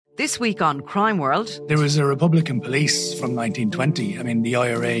This week on Crime World. There was a Republican police from 1920. I mean, the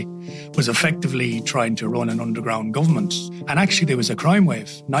IRA was effectively trying to run an underground government. And actually, there was a crime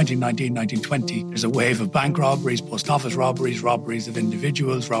wave. 1919, 1920. There's a wave of bank robberies, post office robberies, robberies of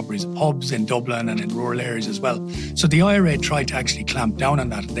individuals, robberies of pubs in Dublin and in rural areas as well. So the IRA tried to actually clamp down on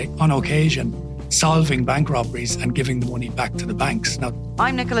that. They, on occasion, solving bank robberies and giving the money back to the banks. Now,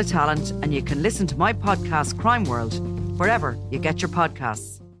 I'm Nicola Tallant, and you can listen to my podcast, Crime World, wherever you get your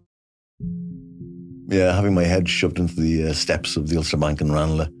podcasts. Yeah, having my head shoved into the steps of the Ulster Bank in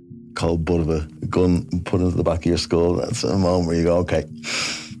Ranelagh, cold butt of a gun put into the back of your skull, that's a moment where you go, okay,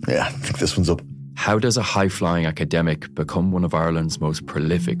 yeah, I think this one's up. How does a high-flying academic become one of Ireland's most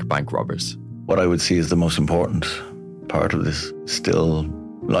prolific bank robbers? What I would see as the most important part of this still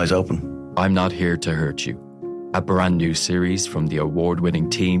lies open. I'm Not Here to Hurt You, a brand new series from the award-winning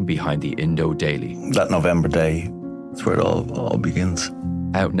team behind the RWC Daily. That November day, that's where it all begins.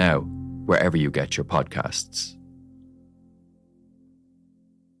 Out now, wherever you get your podcasts.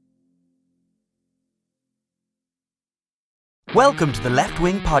 Welcome to the Left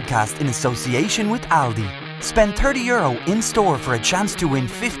Wing Podcast in association with Aldi. Spend €30 in store for a chance to win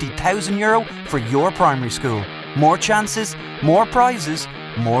 €50,000 for your primary school. More chances, more prizes,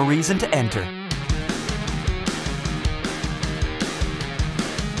 more reason to enter.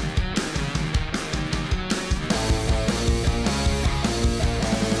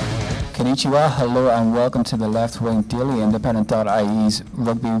 Konnichiwa, hello and welcome to the Left Wing Daily, Independent.ie's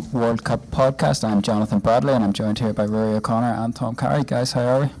Rugby World Cup podcast. I'm Jonathan Bradley and I'm joined here by Rory O'Connor and Tom Carey. Guys, how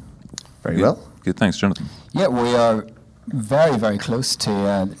are we? Very well. Good, thanks, Jonathan. Yeah, we are very, very close to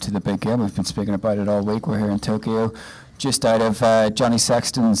the big game. We've been speaking about it all week. We're here in Tokyo, just out of Johnny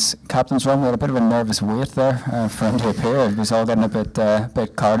Sexton's captain's run. We had a bit of a nervous wait there for him to appear. It was all getting a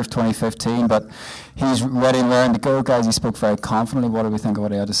bit Cardiff 2015, but he's ready and raring to go. Guys, he spoke very confidently. What do we think of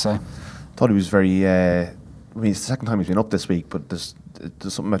what he had to say? Thought he was very. I mean, it's the second time he's been up this week, but there's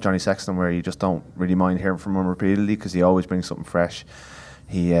something about Johnny Sexton where you just don't really mind hearing from him repeatedly because he always brings something fresh.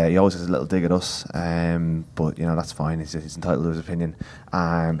 He always has a little dig at us, but you know that's fine. He's entitled to his opinion.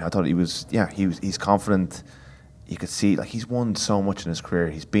 I thought he's confident. You could see like he's won so much in his career.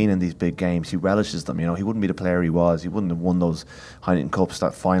 He's been in these big games. He relishes them. You know, he wouldn't be the player he was. He wouldn't have won those Heineken Cups,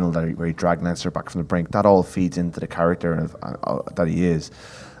 that final where he dragged Leinster back from the brink. That all feeds into the character that he is.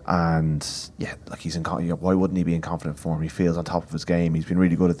 And yeah, like he's in. Why wouldn't he be in confident form? He feels on top of his game. He's been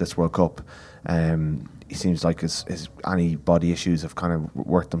really good at this World Cup. He seems like his any body issues have kind of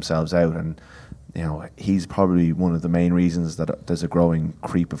worked themselves out, and you know he's probably one of the main reasons that there's a growing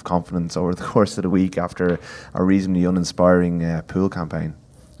creep of confidence over the course of the week after a reasonably uninspiring pool campaign.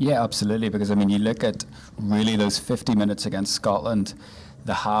 Yeah, absolutely. Because I mean, you look at really those 50 minutes against Scotland,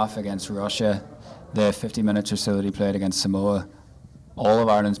 the half against Russia, the 50 minutes or so that he played against Samoa. All of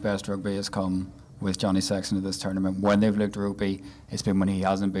Ireland's best rugby has come with Johnny Sexton at this tournament. When they've looked rugby, it's been when he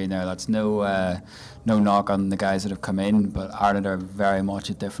hasn't been there. That's no knock on the guys that have come in, but Ireland are very much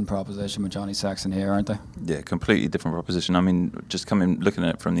a different proposition with Johnny Sexton here, aren't they? Yeah, completely different proposition. I mean, just looking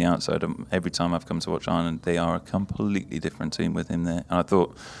at it from the outside, every time I've come to watch Ireland, they are a completely different team with him there. And I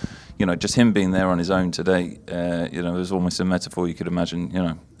thought, you know, just him being there on his own today, you know, it was almost a metaphor you could imagine, you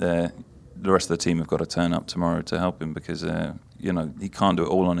know, the rest of the team have got to turn up tomorrow to help him because, you know, he can't do it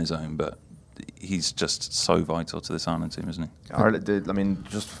all on his own, but he's just so vital to this Ireland team, isn't he? Ireland, I mean,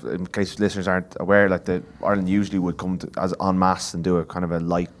 just in case listeners aren't aware, like Ireland usually would come as en masse and do a kind of a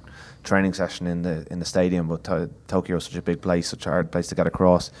light training session in the stadium, but Tokyo is such a big place, such a hard place to get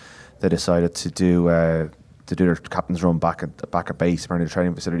across. They decided to do their captain's run back at base. Apparently the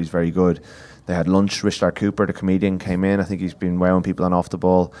training facility is very good. They had lunch. Richard Cooper, the comedian, came in. I think he's been wowing people on off the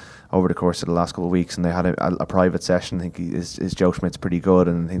ball over the course of the last couple of weeks, and they had a private session. I think his Joe Schmidt's pretty good,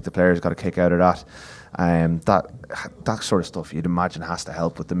 and I think the players got a kick out of that. That sort of stuff you'd imagine has to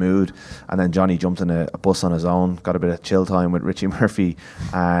help with the mood. And then Johnny jumped in a bus on his own, got a bit of chill time with Richie Murphy.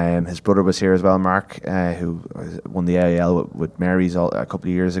 His brother was here as well, Mark, who won the AIL with Mary's a couple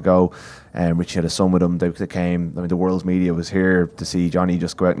of years ago. Richie had a son with him. They came. I mean, the world's media was here to see Johnny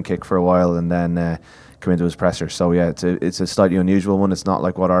just go out and kick for a while, and then come into his presser. So yeah, it's a slightly unusual one. It's not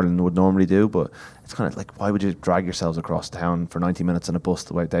like what Ireland would normally do, but it's kind of like, why would you drag yourselves across town for 90 minutes on a bus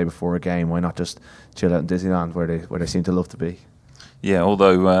the day before a game? Why not just chill out in Disneyland where they seem to love to be? Yeah,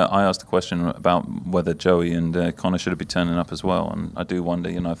 although I asked the question about whether Joey and Connor should be turning up as well, and I do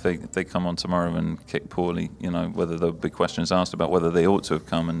wonder, you know, if they come on tomorrow and kick poorly, you know, whether there'll be questions asked about whether they ought to have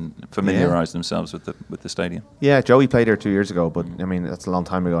come and familiarise themselves with the stadium. Yeah, Joey played here 2 years ago, but I mean that's a long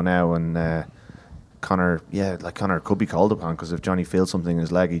time ago now, and Connor could be called upon, because if Johnny feels something in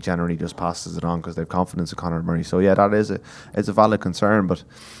his leg, he generally just passes it on because they have confidence in Conor Murray. So yeah, that is a valid concern, but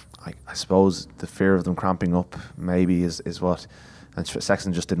I suppose the fear of them cramping up maybe is what. And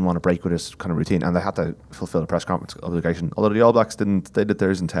Sexton just didn't want to break with his kind of routine, and they had to fulfil a press conference obligation. Although the All Blacks didn't, they did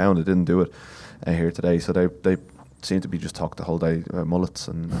theirs in town. They didn't do it here today. So they seem to be just talked the whole day about mullets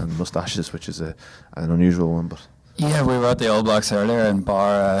and moustaches, which is an unusual one. But yeah, we were at the All Blacks earlier, and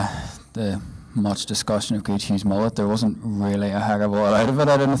bar the much discussion of Keith Hughes' mullet, there wasn't really a heck of a lot out of it.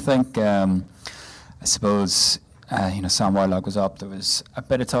 I didn't think. I suppose. Sam Whitelock was up. There was a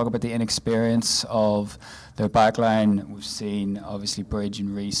bit of talk about the inexperience of their backline. We've seen, obviously, Bridge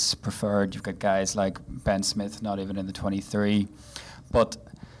and Reece preferred. You've got guys like Ben Smith, not even in the 23. But,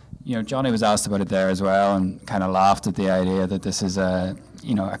 Johnny was asked about it there as well, and kind of laughed at the idea that this is a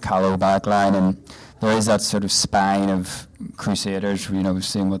callow backline, and there is that sort of spine of Crusaders. We've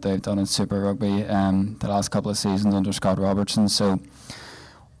seen what they've done in Super Rugby the last couple of seasons under Scott Robertson. So,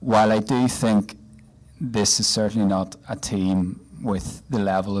 while I do think this is certainly not a team with the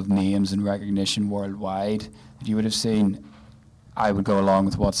level of names and recognition worldwide that you would have seen, I would go along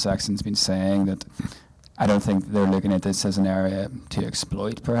with what Sexton's been saying, that I don't think they're looking at this as an area to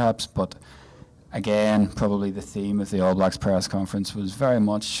exploit, perhaps. But again, probably the theme of the All Blacks press conference was very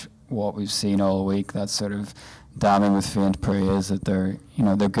much what we've seen all week, that sort of damning with faint praise, that they're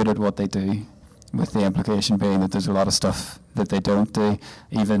good at what they do, with the implication being that there's a lot of stuff that they don't do.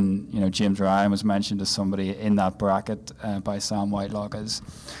 Even, James Ryan was mentioned as somebody in that bracket by Sam Whitelock as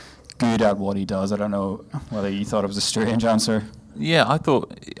good at what he does. I don't know whether you thought it was a strange answer. Yeah, I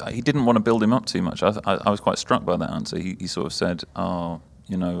thought he didn't want to build him up too much. I was quite struck by that answer. He sort of said, I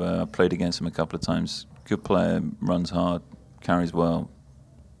played against him a couple of times. Good player, runs hard, carries well.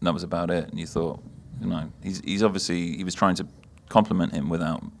 And that was about it. And you thought, he's obviously, he was trying to compliment him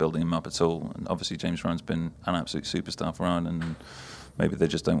without building him up at all. And obviously James Ryan's been an absolute superstar for Ireland, and maybe they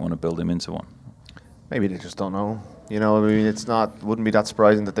just don't want to build him into one. Maybe they just don't know. Wouldn't be that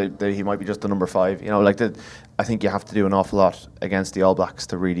surprising that he might be just the number 5. I think you have to do an awful lot against the All Blacks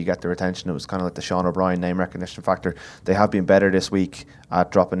to really get their attention. It was kind of like the Sean O'Brien name recognition factor. They have been better this week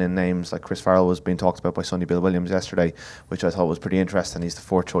at dropping in names, like Chris Farrell was being talked about by Sonny Bill Williams yesterday, which I thought was pretty interesting. He's the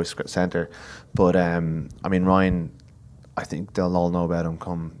 4th choice centre. But Ryan, I think they'll all know about him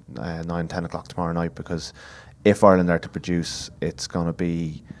come 9-10 o'clock tomorrow night, because if Ireland are to produce, it's going to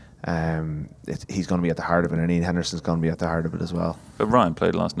be he's going to be at the heart of it, and Ian Henderson's going to be at the heart of it as well. But Ryan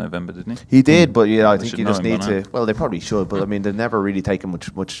played last November, didn't he? He did, but I think you just need to. Well, they probably should, but they've never really taken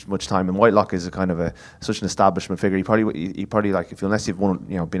much time. And Whitelock is a kind of such an establishment figure. He probably like, unless you've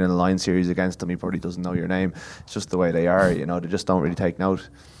been in a line series against him, he probably doesn't know your name. It's just the way they are. They just don't really take note.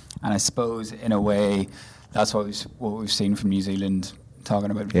 And I suppose in a way, that's what we've seen from New Zealand, talking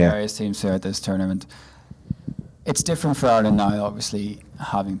about various teams throughout this tournament. It's different for Ireland now, obviously,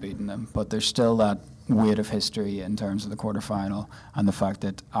 having beaten them, but there's still that weight of history in terms of the quarterfinal, and the fact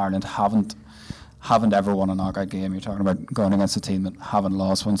that Ireland haven't ever won a knockout game. You're talking about going against a team that haven't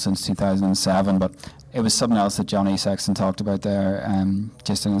lost one since 2007, but it was something else that Johnny Sexton talked about there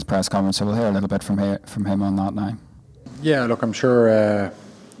just in his press conference, so we'll hear a little bit from him on that now. Yeah, look, I'm sure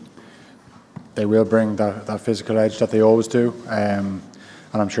they will bring that physical edge that they always do,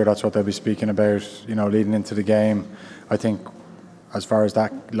 and I'm sure that's what they'll be speaking about, leading into the game. I think as far as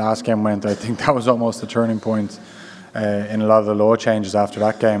that last game went, I think that was almost a turning point in a lot of the law changes after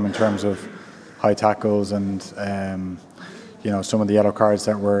that game, in terms of high tackles and some of the yellow cards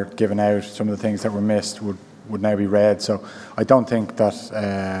that were given out, some of the things that were missed would now be red. So I don't think that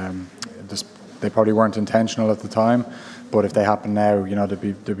they probably weren't intentional at the time, but if they happen now, there'd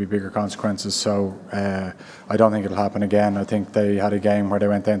be bigger consequences. So I don't think it'll happen again. I think they had a game where they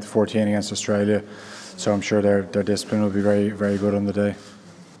went down to 14 against Australia, so I'm sure their discipline will be very, very good on the day.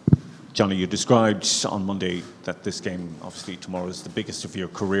 Johnny, you described on Monday that this game, obviously tomorrow, is the biggest of your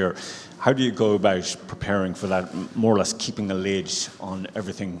career. How do you go about preparing for that, more or less keeping a lid on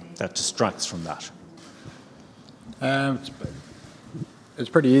everything that distracts from that? It's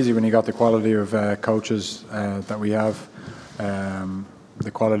pretty easy when you got the quality of coaches that we have,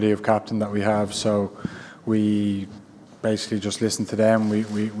 the quality of captain that we have. So we basically just listen to them.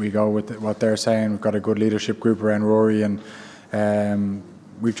 We go with what they're saying. We've got a good leadership group around Rory, and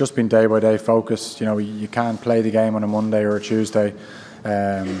we've just been day by day focused. You can't play the game on a Monday or a Tuesday.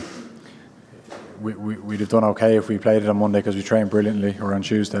 We'd have done okay if we played it on Monday because we trained brilliantly, or on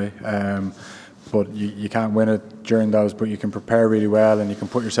Tuesday. But you can't win it during those, but you can prepare really well, and you can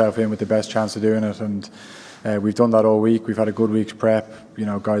put yourself in with the best chance of doing it. And we've done that all week. We've had a good week's prep.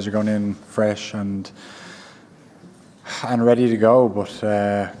 Guys are going in fresh and ready to go. But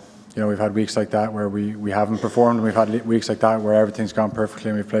we've had weeks like that where we haven't performed, and we've had weeks like that where everything's gone perfectly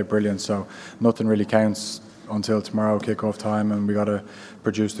and we've played brilliant. So nothing really counts until tomorrow kick-off time, and we got to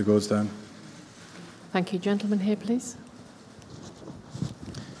produce the goods then. Thank you. Gentlemen here, please.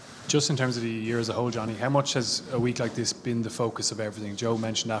 Just in terms of the year as a whole, Johnny, how much has a week like this been the focus of everything? Joe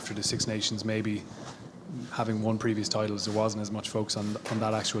mentioned after the Six Nations maybe having won previous titles, there wasn't as much focus on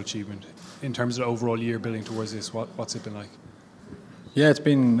that actual achievement. In terms of the overall year building towards this, what's it been like? Yeah, it's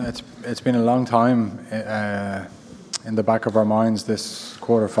been a long time in the back of our minds, this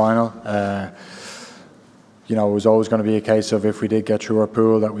quarter final. It was always going to be a case of, if we did get through our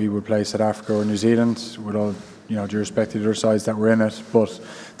pool, that we would play South Africa or New Zealand, with all due respect to the other sides that were in it. But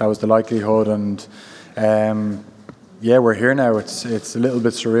that was the likelihood, and we're here now. It's a little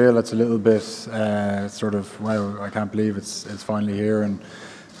bit surreal. It's a little bit sort of, wow, I can't believe it's finally here. And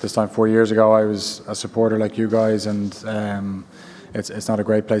this time 4 years ago, I was a supporter like you guys, and it's not a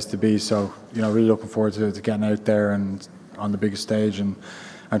great place to be. So really looking forward to getting out there and on the biggest stage and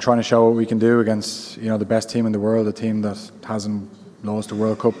trying to show what we can do against the best team in the world, a team that hasn't lost a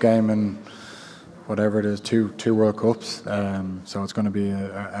World Cup game in whatever it is, two World Cups. So it's going to be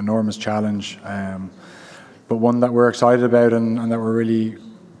an enormous challenge, but one that we're excited about and that we're really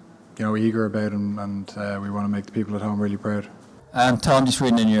eager about, and we want to make the people at home really proud. Tom, just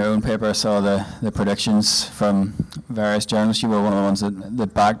reading in your own paper, I saw the predictions from various journalists. You were one of the ones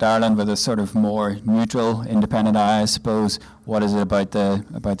that backed Ireland with a sort of more neutral, independent eye, I suppose. What is it about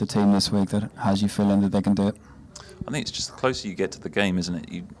the team this week that has you feeling that they can do it? I think it's just the closer you get to the game, isn't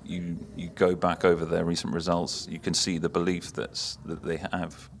it? You go back over their recent results, you can see the belief that they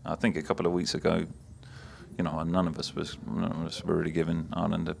have. I think a couple of weeks ago, none of us were really giving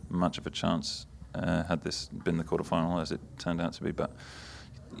Ireland much of a chance. Had this been the quarter-final, as it turned out to be, but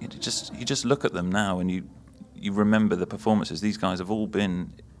you just look at them now and you remember the performances. These guys have all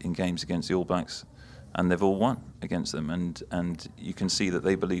been in games against the All Blacks, and they've all won against them, and you can see that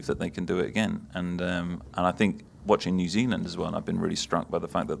they believe that they can do it again. And I think watching New Zealand as well, I've been really struck by the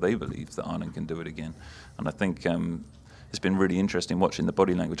fact that they believe that Ireland can do it again. And I think it's been really interesting watching the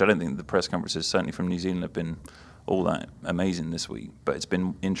body language. I don't think the press conferences, certainly from New Zealand, have been all that amazing this week, but it's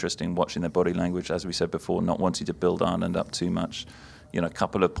been interesting watching their body language, as we said before, not wanting to build Ireland up too much. A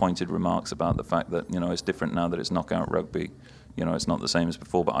couple of pointed remarks about the fact that it's different now that it's knockout rugby. It's not the same as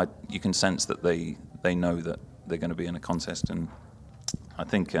before, but you can sense that they know that they're going to be in a contest, and I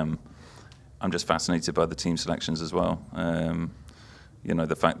think I'm just fascinated by the team selections as well.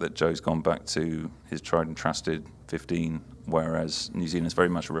 The fact that Joe's gone back to his tried and trusted 15, whereas New Zealand's very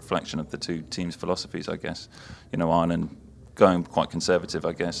much a reflection of the two teams' philosophies, I guess. Ireland going quite conservative,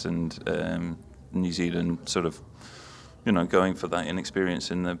 I guess, and New Zealand sort of, going for that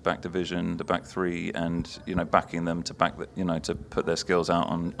inexperience in the back division, the back three, and backing them to to put their skills out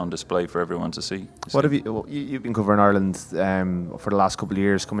on display for everyone to see. What have you've been covering Ireland for the last couple of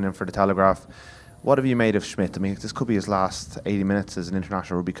years, coming in for the Telegraph? What have you made of Schmidt? I mean, this could be his last 80 minutes as an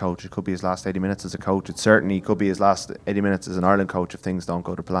international rugby coach. It could be his last 80 minutes as a coach. It certainly could be his last 80 minutes as an Ireland coach if things don't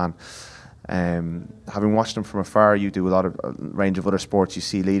go to plan. Having watched him from afar, you do a range of other sports. You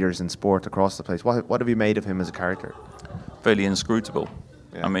see leaders in sport across the place. What have you made of him as a character? Fairly inscrutable.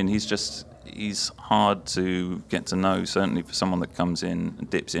 Yeah. I mean, he's hard to get to know, certainly for someone that comes in and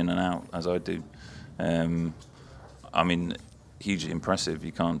dips in and out, as I do. Hugely impressive,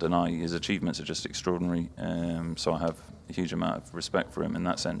 you can't deny. His achievements are just extraordinary, so I have a huge amount of respect for him in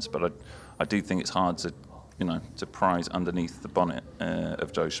that sense. But I do think it's hard to prise underneath the bonnet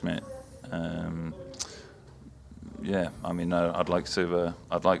of Joe Schmidt. I'd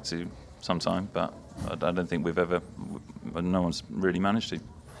like to sometime, but I don't think no one's really managed to. I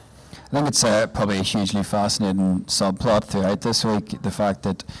think it's probably a hugely fascinating subplot throughout this week, the fact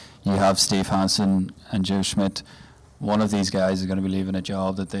that you have Steve Hansen and Joe Schmidt. One of these guys is going to be leaving a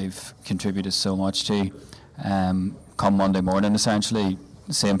job that they've contributed so much to come Monday morning, essentially.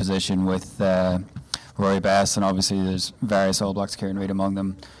 Same position with Rory Best, and obviously there's various All Blacks, Kieran Reid among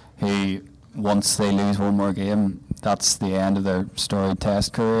them, who, once they lose one more game, that's the end of their storied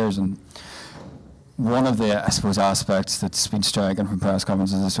Test careers. And one of the, I suppose, aspects that's been striking from press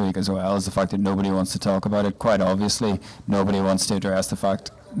conferences this week as well is the fact that nobody wants to talk about it. Quite obviously, nobody wants to address the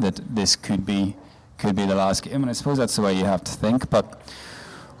fact that this could be the last game, and I suppose that's the way you have to think. But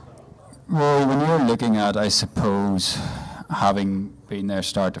Rory, when you're looking at, I suppose, having been there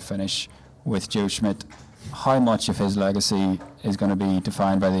start to finish with Joe Schmidt, how much of his legacy is going to be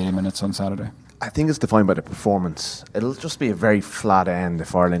defined by the 80 minutes on Saturday? I think it's defined by the performance. It'll just be a very flat end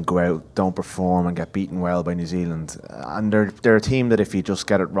if Ireland go out, don't perform and get beaten well by New Zealand. And they're a team that if you just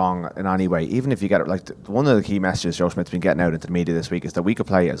get it wrong in any way, even if you get it, like one of the key messages Joe Schmidt's been getting out into the media this week is that we could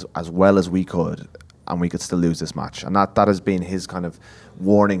play as well as we could and we could still lose this match. And that has been his kind of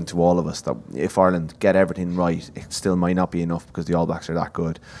warning to all of us, that if Ireland get everything right, it still might not be enough because the All Blacks are that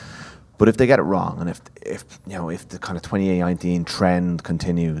good. But if they get it wrong, and if the kind of 2019 trend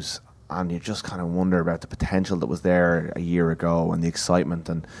continues, and you just kind of wonder about the potential that was there a year ago and the excitement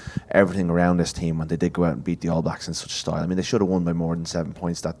and everything around this team when they did go out and beat the All Blacks in such style. I mean, they should have won by more than 7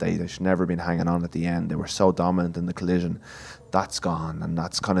 points that day. They should never have been hanging on at the end. They were so dominant in the collision. That's gone, and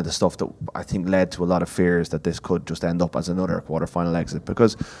that's kind of the stuff that I think led to a lot of fears that this could just end up as another quarter-final exit,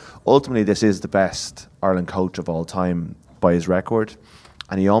 because ultimately this is the best Ireland coach of all time by his record,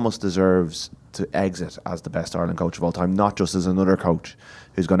 and he almost deserves to exit as the best Ireland coach of all time, not just as another coach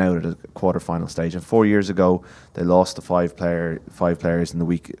who's gone out at a quarter-final stage. And 4 years ago, they lost the five players in the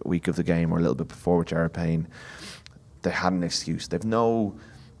week of the game, or a little bit before, with Jared Payne. They had an excuse. The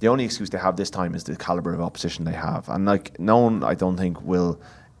only excuse they have this time is the calibre of opposition they have. And like, no one, I don't think, will,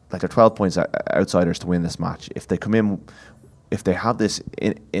 like, they're 12 points outsiders to win this match. If they come in, if they have this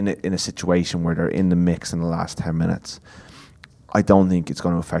in a situation where they're in the mix in the last 10 minutes, I don't think it's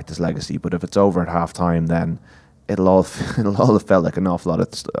going to affect his legacy. But if it's over at half time, then it'll all have felt like an awful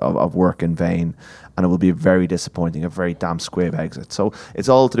lot of work in vain, and it will be very disappointing, a very damn squib exit. So it's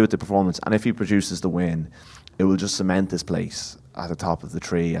all to do with the performance, and if he produces the win, it will just cement his place at the top of the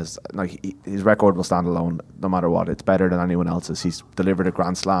tree. As like, his record will stand alone no matter what. It's better than anyone else's. He's delivered a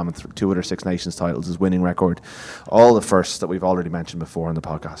Grand Slam and 2 other Six Nations titles, his winning record, all the firsts that we've already mentioned before in the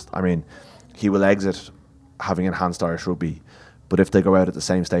podcast. I mean, he will exit having enhanced Irish rugby. But if they go out at the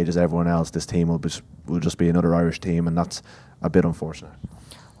same stage as everyone else, this team will just be another Irish team, and that's a bit unfortunate.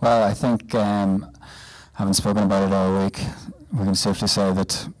 Well, I think, having spoken about it all week, we can safely say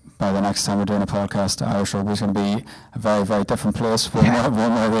that by the next time we're doing a podcast, Irish rugby is going to be a very, very different place, one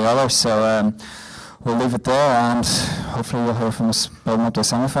way or the other. So we'll leave it there, and hopefully you'll hear from us building up to the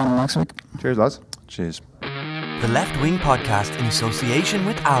semi-final next week. Cheers, lads. Cheers. The Left Wing Podcast in association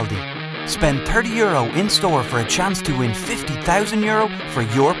with Aldi. Spend €30 in store for a chance to win €50,000 for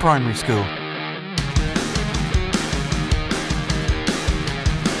your primary school.